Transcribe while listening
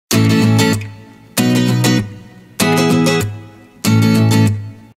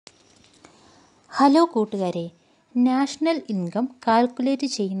Hello കൂട്ടുകാരെ, national income calculate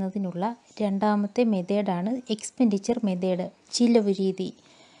ചെയ്യുന്നതിനുള്ള രണ്ടാമത്തെ മെത്തേഡാണ് എക്സ്പെൻഡിച്ചർ മെത്തേഡ്, ചിലവ് രീതി.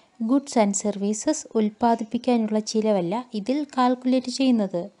 ഗുഡ്സ് ആൻഡ് സർവീസസ് ഉൽപ്പാദിപ്പിക്കാനുള്ള ചിലവല്ല ഇതിൽ കാൽക്കുലേറ്റ്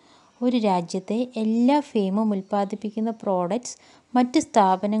ചെയ്യുന്നത്. ഒരു രാജ്യത്തെ എല്ലാ ഫേമും ഉൽപ്പാദിപ്പിക്കുന്ന പ്രോഡക്ട്സ് മറ്റ്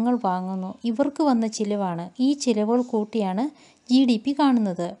സ്ഥാപനങ്ങൾ വാങ്ങുന്നു. ഇവർക്ക് വന്ന ചിലവാണ്. ഈ ചിലവുകൾ കൂട്ടിയാണ് GDP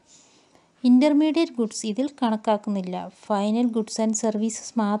കാണുന്നത്. ഇൻ്റർമീഡിയറ്റ് ഗുഡ്സ് ഇതിൽ കണക്കാക്കുന്നില്ല. ഫൈനൽ ഗുഡ്സ് ആൻഡ്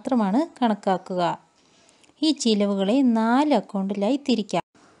സർവീസസ് മാത്രമാണ് കണക്കാക്കുക. ഈ ചിലവുകളെ 4 അക്കൗണ്ടിലായി തിരിക്കാം.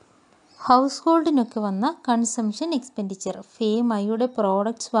 ഹൗസ് ഹോൾഡിനൊക്കെ വന്ന കൺസംഷൻ എക്സ്പെൻഡിച്ചർ, ഫേം ഐയുടെ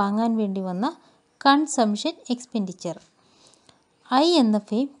പ്രോഡക്ട്സ് വാങ്ങാൻ വേണ്ടി വന്ന കൺസംഷൻ എക്സ്പെൻഡിച്ചർ. ഐ എന്ന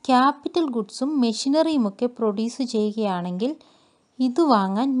ഫേം ക്യാപിറ്റൽ ഗുഡ്സും മെഷീനറിയുമൊക്കെ പ്രൊഡ്യൂസ് ചെയ്യുകയാണെങ്കിൽ ഇത്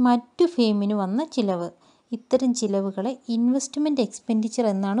വാങ്ങാൻ മറ്റു ഫേമിന് വന്ന ചിലവ്. ഇത്തരം ചിലവുകളെ ഇൻവെസ്റ്റ്മെൻറ്റ് എക്സ്പെൻഡിച്ചർ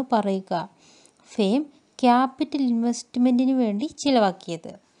എന്നാണ് പറയുക. ഫേം ക്യാപിറ്റൽ ഇൻവെസ്റ്റ്മെൻറ്റിന് വേണ്ടി ചിലവാക്കിയത്.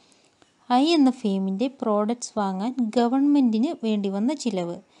 ഐ എന്ന ഫേമിൻ്റെ പ്രോഡക്ട്സ് വാങ്ങാൻ ഗവൺമെൻറ്റിന് വേണ്ടി വന്ന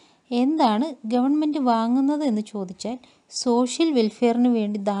ചിലവ്. എന്താണ് ഗവൺമെൻറ് വാങ്ങുന്നത് എന്ന് ചോദിച്ചാൽ, സോഷ്യൽ വെൽഫെയറിന്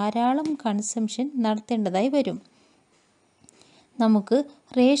വേണ്ടി ധാരാളം കൺസംഷൻ നടത്തേണ്ടതായി വരും. നമുക്ക്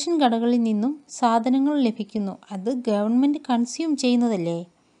റേഷൻ കടകളിൽ നിന്നും സാധനങ്ങൾ ലഭിക്കുന്നു. അത് ഗവൺമെൻറ് കൺസ്യൂം ചെയ്യുന്നതല്ലേ.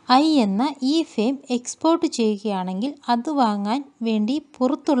 ഐ എന്ന ഈ ഫേം എക്സ്പോർട്ട് ചെയ്യുകയാണെങ്കിൽ അത് വാങ്ങാൻ വേണ്ടി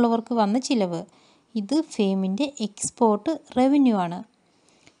പുറത്തുള്ളവർക്ക് വന്ന ചിലവ്. ഇത് ഫേമിൻ്റെ എക്സ്പോർട്ട് റവന്യൂ ആണ്.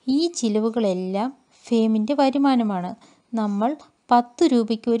 ഈ ചിലവുകളെല്ലാം ഫേമിൻ്റെ വരുമാനമാണ്. നമ്മൾ 10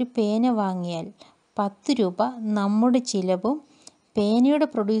 രൂപയ്ക്ക് ഒരു പേന വാങ്ങിയാൽ 10 രൂപ നമ്മുടെ ചിലവും പേനയുടെ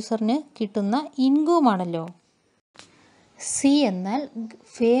പ്രൊഡ്യൂസറിന് കിട്ടുന്ന ഇൻകവുമാണല്ലോ. സി എന്നാൽ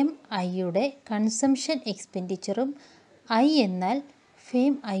ഫേം ഐയുടെ കൺസംഷൻ എക്സ്പെൻഡിച്ചറും, ഐ എന്നാൽ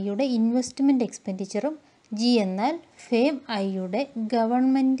ഫേം ഐയുടെ ഇൻവെസ്റ്റ്മെൻറ്റ് എക്സ്പെൻഡിച്ചറും, ജി എന്നാൽ ഫേം ഐയുടെ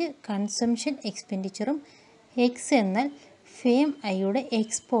ഗവൺമെൻറ് കൺസംഷൻ എക്സ്പെൻഡിച്ചറും, എക്സ് എന്നാൽ ഫേം ഐയുടെ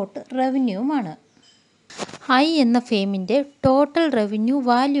എക്സ്പോർട്ട് റവന്യൂവുമാണ്. ഐ എന്ന ഫേമിൻ്റെ ടോട്ടൽ റവന്യൂ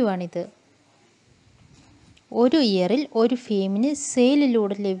വാല്യൂ ആണിത്. ഒരു ഇയറിൽ ഒരു ഫേമിന്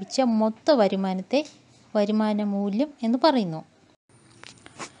സെയിലിലൂടെ ലഭിച്ച മൊത്ത വരുമാനത്തെ വരുമാന മൂല്യം എന്ന് പറയുന്നു.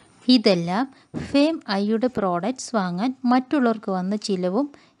 ഇതെല്ലാം ഫേം ഐയുടെ പ്രോഡക്ട്സ് വാങ്ങാൻ മറ്റുള്ളവർക്ക് വന്ന ചിലവും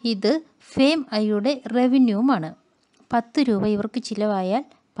ഇത് ഫേം ഐയുടെ റവന്യൂവുമാണ്. 10 രൂപ ഇവർക്ക് ചിലവായാൽ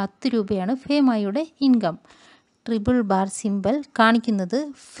 10 രൂപയാണ് ഫേം ഐയുടെ ഇൻകം. ട്രിപ്പിൾ ബാർ സിമ്പൽ കാണിക്കുന്നത്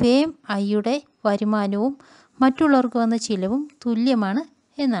ഫേം ഐയുടെ വരുമാനവും മറ്റുള്ളവർക്ക് വന്ന ചിലവും തുല്യമാണ്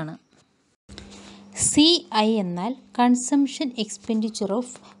എന്നാണ്. സി ഐ എന്നാൽ consumption expenditure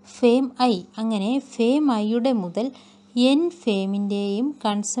of firm I. അങ്ങനെ ഫേം ഐയുടെ മുതൽ എൻ ഫേമിൻ്റെയും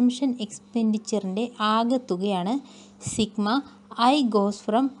കൺസംഷൻ എക്സ്പെൻഡിച്ചറിൻ്റെ ആകെത്തുകയാണ് sigma I goes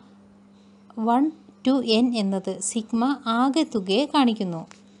from 1 to n എന്നത്. സിഗ്മ ആകെത്തുകയെ കാണിക്കുന്നു.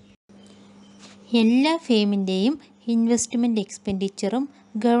 എല്ലാ ഫേമിൻ്റെയും ഇൻവെസ്റ്റ്മെൻറ്റ് എക്സ്പെൻഡിച്ചറും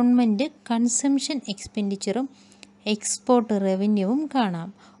ഗവൺമെൻറ് കൺസംഷൻ എക്സ്പെൻഡിച്ചറും എക്സ്പോർട്ട് റവന്യൂവും കാണാം.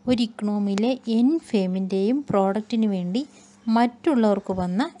 ഒരു ഇക്കണോമിയിലെ എൻ ഫേമിൻ്റെയും പ്രോഡക്റ്റിന് വേണ്ടി മറ്റുള്ളവർക്ക്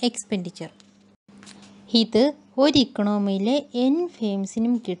വന്ന എക്സ്പെൻഡിച്ചർ. ഇത് ഒരു ഇക്കണോമിയിലെ എൻ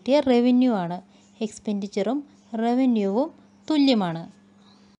ഫേംസിനും കിട്ടിയ റവന്യൂ ആണ്. എക്സ്പെൻഡിച്ചറും റവന്യൂവും തുല്യമാണ്.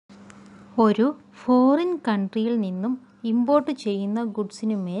 ഒരു ഫോറിൻ കൺട്രിയിൽ നിന്നും ഇമ്പോർട്ട് ചെയ്യുന്ന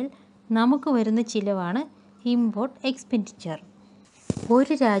ഗുഡ്സിനു മേൽ നമുക്ക് വരുന്ന ചിലവാണ് ഇമ്പോർട്ട് എക്സ്പെൻഡിച്ചർ.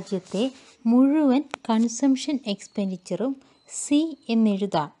 ഒരു രാജ്യത്തെ മുഴുവൻ കൺസംഷൻ എക്സ്പെൻഡിച്ചറും സി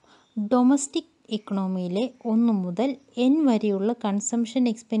എന്നെഴുതാം. ഡൊമസ്റ്റിക് ഇക്കണോമിയിലെ 1 മുതൽ n വരെയുള്ള കൺസംഷൻ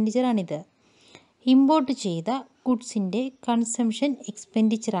എക്സ്പെൻഡിച്ചറാണിത്. ഇമ്പോർട്ട് ചെയ്ത ഗുഡ്സിൻ്റെ consumption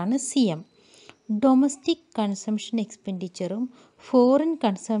എക്സ്പെൻഡിച്ചറാണ് CM. Domestic consumption എക്സ്പെൻഡിച്ചറും foreign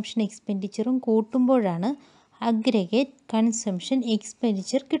consumption എക്സ്പെൻഡിച്ചറും കൂട്ടുമ്പോഴാണ് aggregate consumption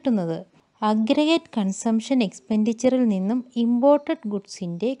expenditure കിട്ടുന്നത്. അഗ്രഗേറ്റ് കൺസംഷൻ എക്സ്പെൻഡിച്ചറിൽ നിന്നും ഇമ്പോർട്ടഡ്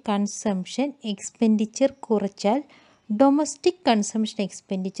ഗുഡ്സിൻ്റെ കൺസംഷൻ എക്സ്പെൻഡിച്ചർ കുറച്ചാൽ ഡൊമസ്റ്റിക് കൺസംഷൻ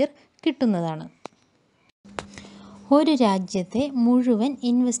എക്സ്പെൻഡിച്ചർ കിട്ടുന്നതാണ്. ഒരു രാജ്യത്തെ മുഴുവൻ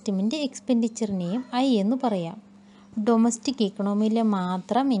ഇൻവെസ്റ്റ്മെൻറ്റ് എക്സ്പെൻഡിച്ചറിനെയും ഐ എന്ന് പറയാം. ഡൊമസ്റ്റിക് ഇക്കണോമിയിലെ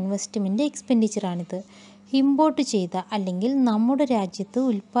മാത്രം ഇൻവെസ്റ്റ്മെൻറ്റ് എക്സ്പെൻഡിച്ചറാണിത്. ഇമ്പോർട്ട് ചെയ്ത അല്ലെങ്കിൽ നമ്മുടെ രാജ്യത്ത്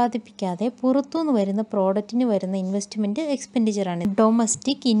ഉൽപ്പാദിപ്പിക്കാതെ പുറത്തുനിന്ന് വരുന്ന പ്രോഡക്റ്റിന് വരുന്ന investment എക്സ്പെൻഡിച്ചറാണ്.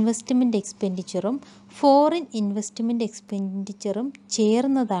 Domestic investment എക്സ്പെൻഡിച്ചറും foreign investment എക്സ്പെൻഡിച്ചറും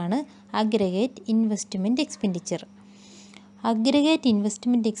ചേർന്നതാണ് aggregate investment expenditure. Aggregate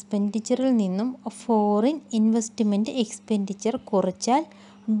investment എക്സ്പെൻഡിച്ചറിൽ നിന്നും ഫോറിൻ ഇൻവെസ്റ്റ്മെൻറ്റ് എക്സ്പെൻഡിച്ചർ കുറച്ചാൽ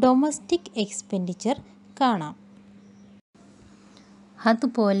ഡൊമസ്റ്റിക് എക്സ്പെൻഡിച്ചർ കാണാം.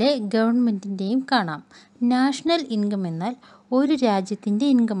 അതുപോലെ ഗവൺമെൻറ്റിൻ്റെയും കാണാം. നാഷണൽ ഇൻകം എന്നാൽ ഒരു രാജ്യത്തിൻ്റെ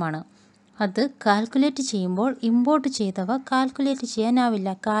ഇൻകമാണ്. അത് കാൽക്കുലേറ്റ് ചെയ്യുമ്പോൾ ഇമ്പോർട്ട് ചെയ്തവ കാൽക്കുലേറ്റ് ചെയ്യാനാവില്ല.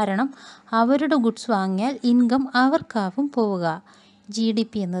 കാരണം അവരുടെ ഗുഡ്സ് വാങ്ങിയാൽ ഇൻകം അവർക്കാവും പോവുക.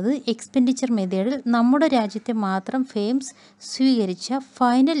 GDP എന്നത് എക്സ്പെൻഡിച്ചർ മെത്തേഡിൽ നമ്മുടെ രാജ്യത്തെ മാത്രം ഫേംസ് സ്വീകരിച്ച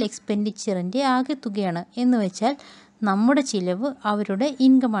ഫൈനൽ എക്സ്പെൻഡിച്ചറിൻ്റെ ആകെ തുകയാണ്. എന്ന് വെച്ചാൽ നമ്മുടെ ചിലവ് അവരുടെ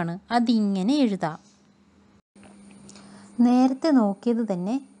ഇൻകമാണ്. അതിങ്ങനെ എഴുതാം. നേരത്തെ നോക്കിയത്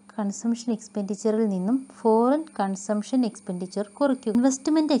തന്നെ കൺസംഷൻ എക്സ്പെൻഡിച്ചറിൽ നിന്നും ഫോറിൻ കൺസംഷൻ എക്സ്പെൻഡിച്ചർ കുറയ്ക്കുക.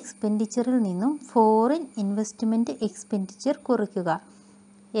 ഇൻവെസ്റ്റ്മെൻറ്റ് എക്സ്പെൻഡിച്ചറിൽ നിന്നും ഫോറിൻ ഇൻവെസ്റ്റ്മെൻറ്റ് എക്സ്പെൻഡിച്ചർ കുറയ്ക്കുക.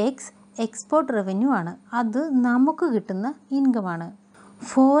 എക്സ്പോർട്ട് റവന്യൂ ആണ്. അത് നമുക്ക് കിട്ടുന്ന ഇൻകമാണ്.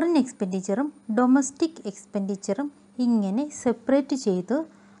 ഫോറിൻ എക്സ്പെൻഡിച്ചറും ഡൊമസ്റ്റിക് എക്സ്പെൻഡിച്ചറും ഇങ്ങനെ സെപ്പറേറ്റ് ചെയ്ത്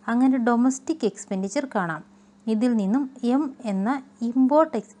അങ്ങനെ ഡൊമസ്റ്റിക് എക്സ്പെൻഡിച്ചർ കാണാം. ഇതിൽ നിന്നും എം എന്ന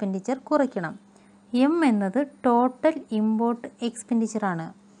ഇമ്പോർട്ട് എക്സ്പെൻഡിച്ചർ കുറയ്ക്കണം. എം എന്നത് ടോട്ടൽ ഇമ്പോർട്ട് എക്സ്പെൻഡിച്ചറാണ്.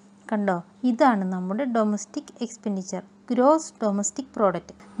 കണ്ടോ, ഇതാണ് നമ്മുടെ domestic expenditure, gross domestic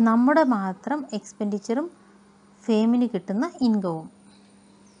product. നമ്മുടെ മാത്രം എക്സ്പെൻഡിച്ചറും ഫേമിന് കിട്ടുന്ന ഇൻകവും.